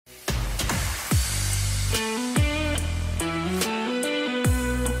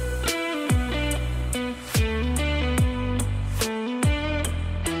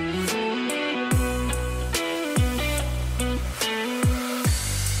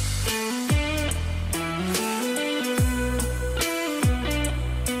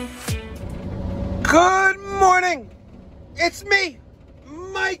Good morning. It's me,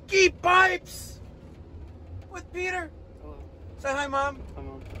 Mikey Pipes, with Peter. Hello. Say hi, Mom. Hi,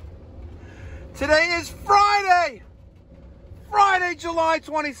 Mom. Today is Friday, July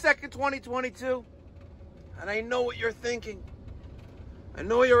 22nd, 2022. And I know what you're thinking. I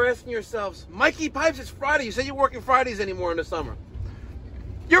know you're asking yourselves, Mikey Pipes, it's Friday. You said you're working Fridays anymore in the summer.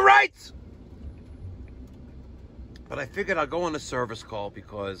 You're right. But I figured I'll go on a service call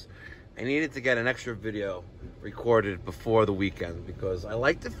because I needed to get an extra video recorded before the weekend because I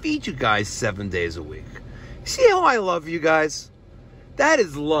like to feed you guys 7 days a week. You see how I love you guys? That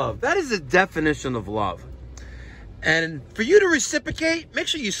is love. That is the definition of love. And for you to reciprocate, make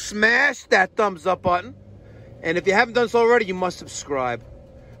sure you smash that thumbs up button. And if you haven't done so already, you must subscribe.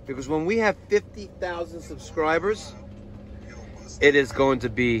 Because when we have 50,000 subscribers,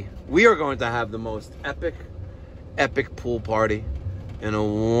 we are going to have the most epic pool party in a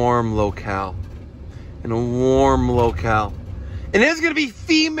warm locale. And there's going to be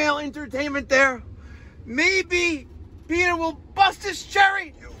female entertainment there. Maybe Peter will bust his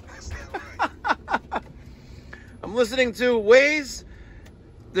cherry. I'm listening to Waze.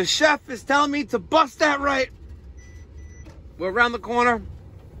 The chef is telling me to bust that right. We're around the corner.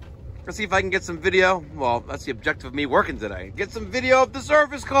 Let's see if I can get some video. Well, that's the objective of me working today. Get some video of the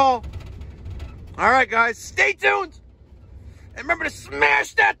service call. All right, guys, stay tuned. And remember to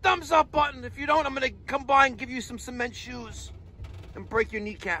smash that thumbs up button. If you don't, I'm going to come by and give you some cement shoes and break your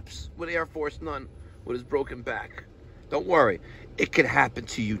kneecaps with Air Force None with his broken back. Don't worry. It could happen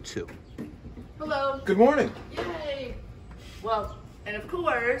to you, too. Hello. Good morning. Yay. Well, and of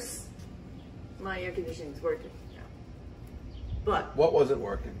course, my air conditioning's working now. But What wasn't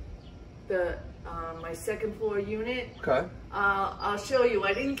working? the my second floor unit, Okay. I'll show you.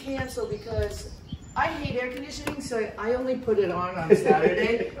 I didn't cancel because I hate air conditioning, so I only put it on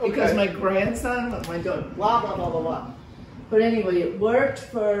Saturday because my grandson, my daughter, blah, blah, blah, blah, blah. But anyway, it worked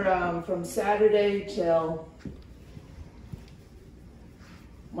for from Saturday till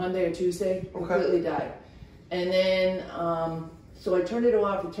Monday or Tuesday, completely died. And then, so I turned it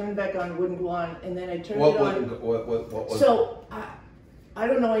off, it turned back on, it wouldn't go on, and then I turned it on. What was So, I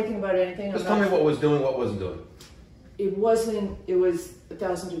don't know anything about anything. Just tell me what was doing, what wasn't doing. It was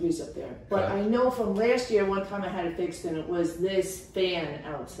 1,000 degrees up there. But Okay. I know from last year, one time I had it fixed and it was this fan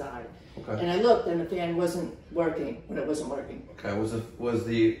outside. Okay. And I looked and the fan wasn't working when it wasn't working. Okay, was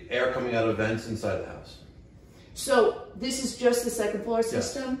the air coming out of vents inside the house? So this is just the second floor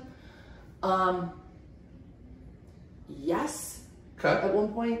system. Yes. Okay. At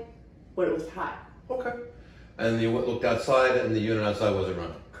one point, but it was hot. Okay. And you looked outside and the unit outside wasn't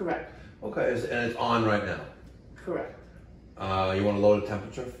running? Correct. Okay, and it's on right now? Correct. You want to load a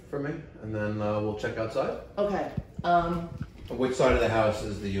temperature for me? And then we'll check outside? Okay. Which side of the house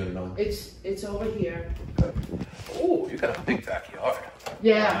is the unit on? It's over here. Okay. Oh, you got a big backyard.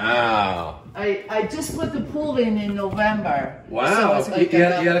 Yeah. Wow. I just put the pool in November. Wow. So it's like you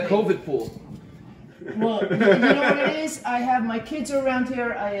had a COVID pool. Well, you know what it is? I have my kids are around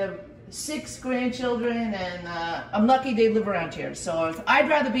here. I have 6 grandchildren, and I'm lucky they live around here. So if I'd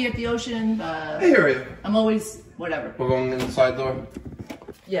rather be at the ocean. I hear you. I'm always whatever. We're going in the side door?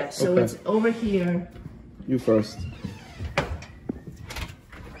 Yeah, so Okay. it's over here. You first.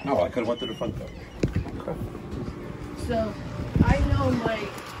 Oh, I could have went to the front door. Okay. So I know my.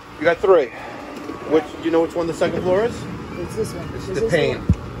 You got 3. Which, do you know which one the second floor is? It's this one. It's Is the this pane.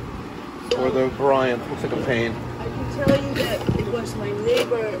 one? Or the Bryant. Looks like a pane. I can tell you that it was my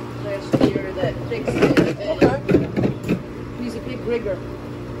neighbor last year that fixed it. And Okay. he's a big rigger.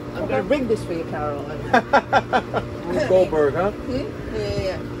 I'm gonna rig this for you, Carol. Bruce Goldberg, huh?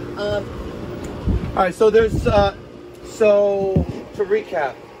 Yeah. All right, so there's, so to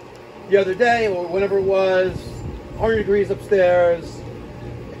recap, the other day, or whenever it was, 100 degrees upstairs,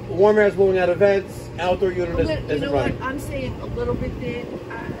 warm air's blowing out of vents, outdoor unit isn't running. What? I'm saying a little bit then.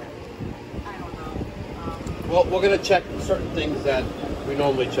 I don't know. Well, we're going to check certain things that we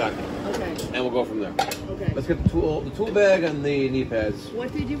normally check, Okay. and we'll go from there. Okay. Let's get the tool bag and the knee pads.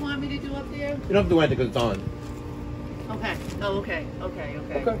 What did you want me to do up there? You don't have to do anything because it's on. Okay. Oh, okay. Okay.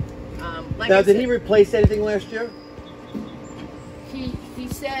 Okay. Like Now, I did said, he replace anything last year? He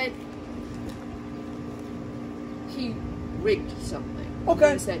said he rigged something.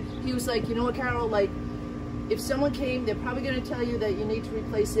 Okay. He was like, you know what, Carol? Like, if someone came, they're probably gonna tell you that you need to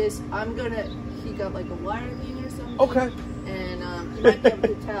replace this. He got like a wire thing or something. Okay. And you might be able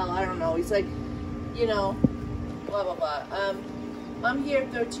to tell. I don't know. He's like, you know, blah blah blah. I'm here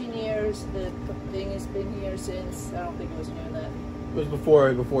 13 years. The thing has been here since. I don't think it was new that. It was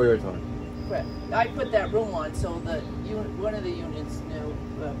before your time. Correct. I put that room on, so one of the units knew.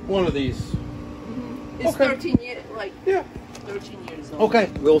 One of these. Mm-hmm. It's 13 years, like, yeah, 13 years old. okay,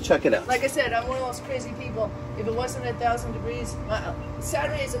 we'll check it out. Like I said, I'm one of those crazy people. If it wasn't 1,000 degrees,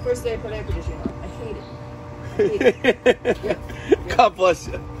 Saturday is the first day I put air conditioning on. I hate it. I hate it. Yeah. God bless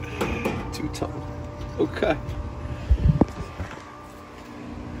you. Two-tone. Okay.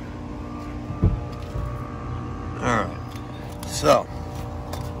 All right. So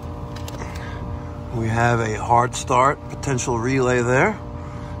we have a hard start potential relay there.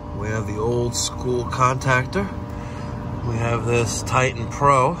 We have the old school contactor. We have this Titan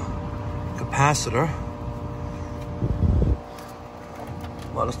Pro capacitor.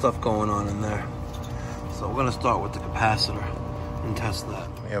 A lot of stuff going on in there. So we're gonna start with the capacitor and test that.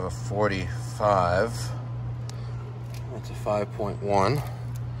 We have a 45. That's a 5.1.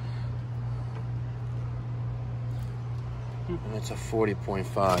 And it's a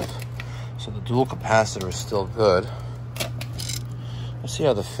 40.5. So the dual capacitor is still good. Let's see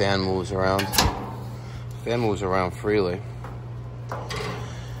how the fan moves around. The fan moves around freely.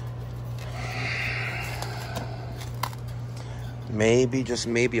 Maybe, just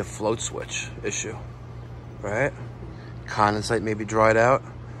maybe a float switch issue, right? Condensate maybe dried out.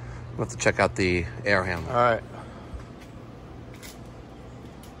 We'll have to check out the air handler. All right.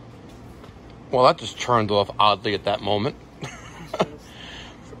 Well, that just turned off oddly at that moment.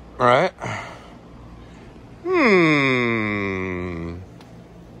 All right.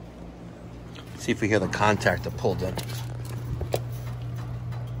 See if we hear the contactor pulled in.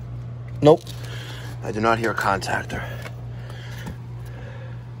 Nope. I do not hear a contactor.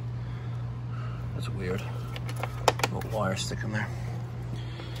 That's weird. No wire sticking there.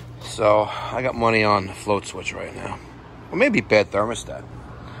 So I got money on the float switch right now. Or maybe bad thermostat.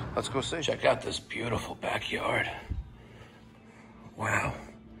 Let's go see. Check out this beautiful backyard. Wow.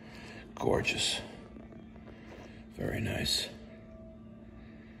 Gorgeous. Very nice.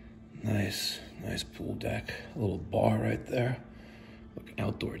 Nice pool deck. A little bar right there. Look,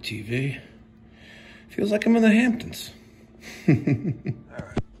 outdoor TV. Feels like I'm in the Hamptons. All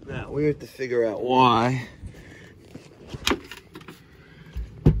right. Now we have to figure out why.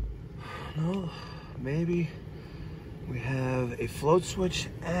 No, maybe we have a float switch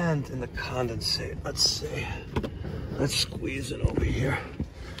and in the condensate. Let's see. Let's squeeze it over here.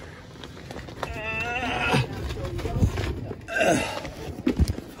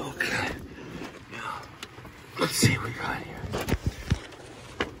 Okay. Now, let's see what we got here.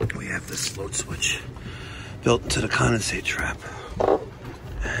 We have this float switch built into the condensate trap.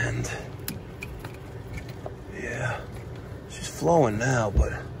 And yeah, she's flowing now,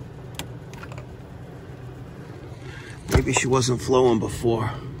 but maybe she wasn't flowing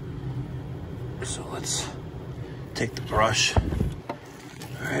before. So let's take the brush. All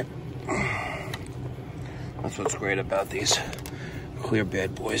right. That's what's great about these clear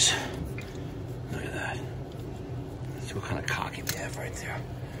bad boys. Look at that. That's what kind of cocky we have right there.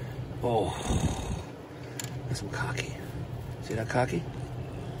 Oh, that's some cocky. See that cocky?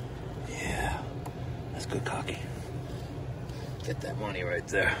 Yeah, that's good cocky. Get that money right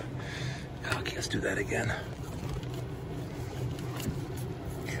there. Cocky, let's do that again.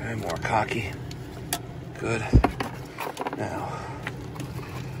 Okay, more cocky. Good. Now,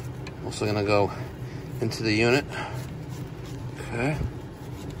 also gonna go into the unit. Okay.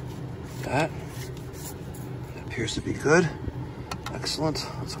 That appears to be good. Excellent.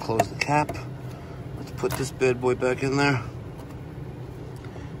 Let's close the cap. Let's put this bad boy back in there.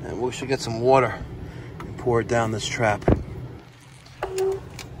 And we should get some water and pour it down this trap. Okay.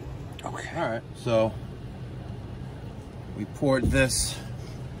 All right. So we poured this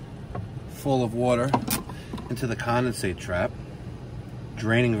full of water into the condensate trap,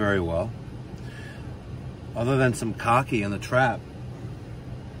 draining very well. Other than some cocky in the trap,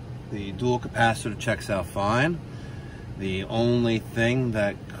 the dual capacitor checks out fine. The only thing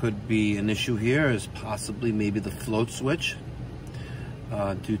that could be an issue here is possibly maybe the float switch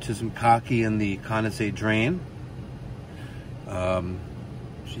due to some cocky in the condensate drain.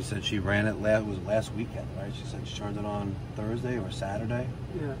 She said she ran it last weekend, right? She said she turned it on Thursday or Saturday.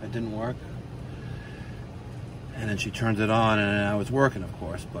 Yeah. It didn't work. And then she turned it on and I was working, of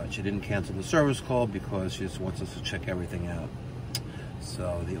course, but she didn't cancel the service call because she just wants us to check everything out.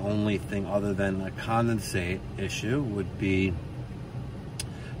 So the only thing other than a condensate issue would be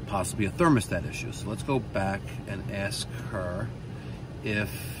possibly a thermostat issue. So let's go back and ask her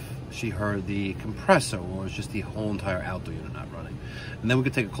if she heard the compressor or is just the whole entire outdoor unit not running. And then we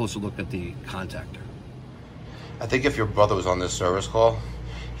could take a closer look at the contactor. I think if your brother was on this service call,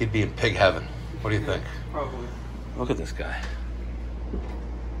 he'd be in pig heaven. What do you think? Probably. Look at this guy.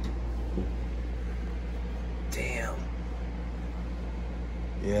 Damn.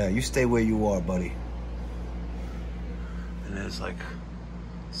 Yeah, you stay where you are, buddy. there's like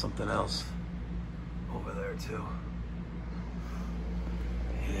something else over there too.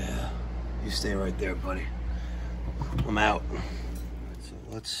 Yeah, you stay right there, buddy. I'm out. So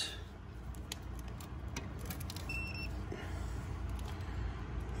let's...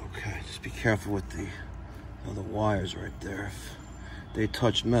 Okay, just be careful with the wires right there. If they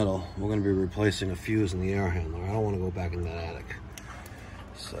touch metal, we're going to be replacing a fuse in the air handler. I don't want to go back in that attic.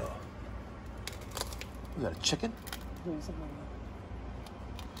 So, we got a chicken?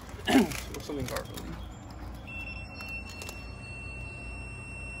 Something gargling.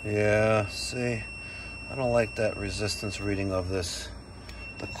 Yeah, see, I don't like that resistance reading of this,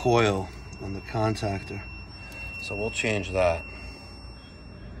 the coil on the contactor. So we'll change that.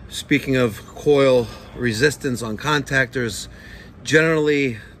 Speaking of coil resistance on contactors,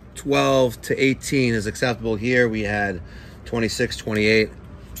 generally 12 to 18 is acceptable. Here we had 26, 28.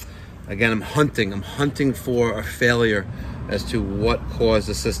 Again, I'm hunting for a failure as to what caused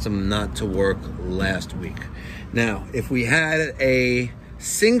the system not to work last week. Now, if we had a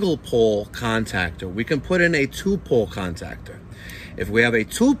single pole contactor, we can put in a 2-pole contactor. If we have a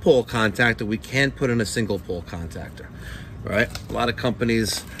 2-pole contactor, we can't put in a single pole contactor. Right? A lot of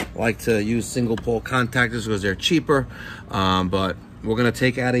companies like to use single pole contactors because they're cheaper, but we're going to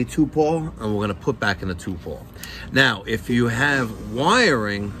take out a 2-pole and we're going to put back in a 2-pole. Now, if you have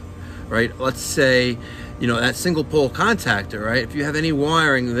wiring, right, let's say, you know, that single pole contactor, right, if you have any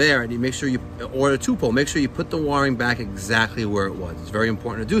wiring there, and you make sure you, or a 2-pole, make sure you put the wiring back exactly where it was. It's very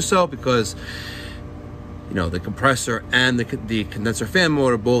important to do so because, you know, the compressor and the condenser fan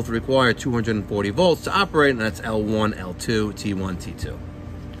motor both require 240 volts to operate, and that's L1, L2, T1, T2.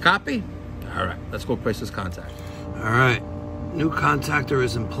 Copy? All right, let's go place this contactor. All right, new contactor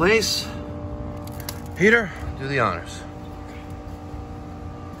is in place. Peter, do the honors.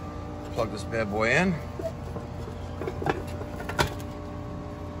 Plug this bad boy in.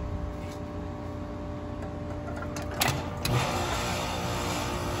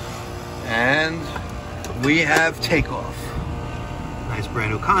 And we have takeoff. Nice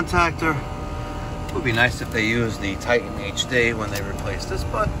brand new contactor. It would be nice if they used the Titan HD when they replaced this,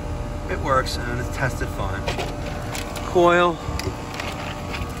 but it works and it's tested fine. Coil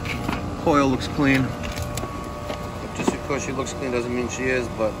looks clean. Just because she looks clean doesn't mean she is,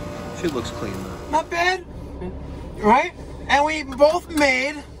 but she looks clean. Not bad, right? And we both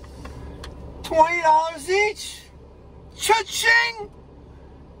made $20 each. Cha-ching!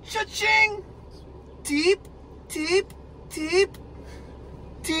 Cha-ching! Deep, deep, deep,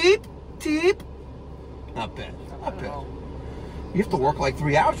 deep, deep. Not bad, not bad. You have to work like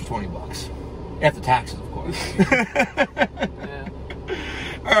 3 hours for 20 bucks. After taxes, of course. Yeah.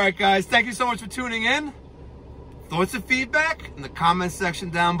 All right, guys, thank you so much for tuning in. Thoughts and feedback in the comment section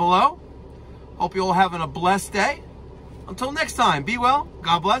down below. Hope you all having a blessed day. Until next time, be well,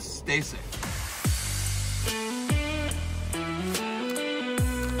 God bless, stay safe.